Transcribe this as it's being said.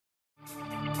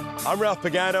I'm Ralph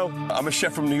Pagano. I'm a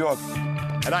chef from New York,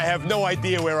 and I have no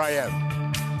idea where I am.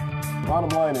 Bottom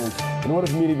line is, in order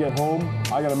for me to get home,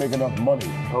 I gotta make enough money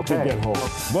to get home.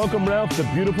 Welcome, Ralph, to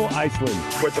beautiful Iceland.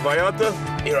 Puerto Vallarta,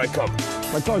 here I come.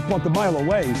 My car's parked a mile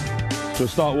away, so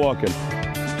start walking.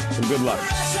 And good luck.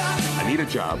 I need a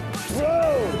job.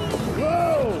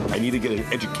 I need to get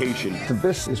an education. The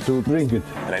best is to drink it.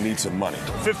 And I need some money.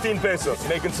 15 pesos,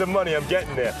 making some money, I'm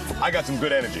getting there. I got some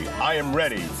good energy. I am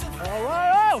ready. All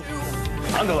right,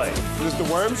 Underlay. Is this the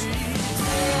worms?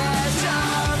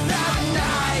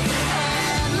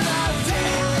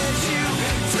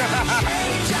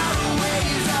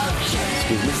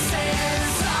 Excuse me?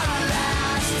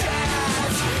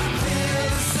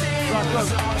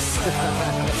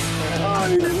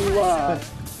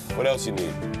 What else you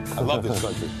need? I love this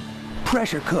country.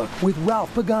 Pressure Cook with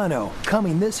Ralph Pagano,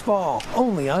 coming this fall,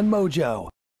 only on Mojo.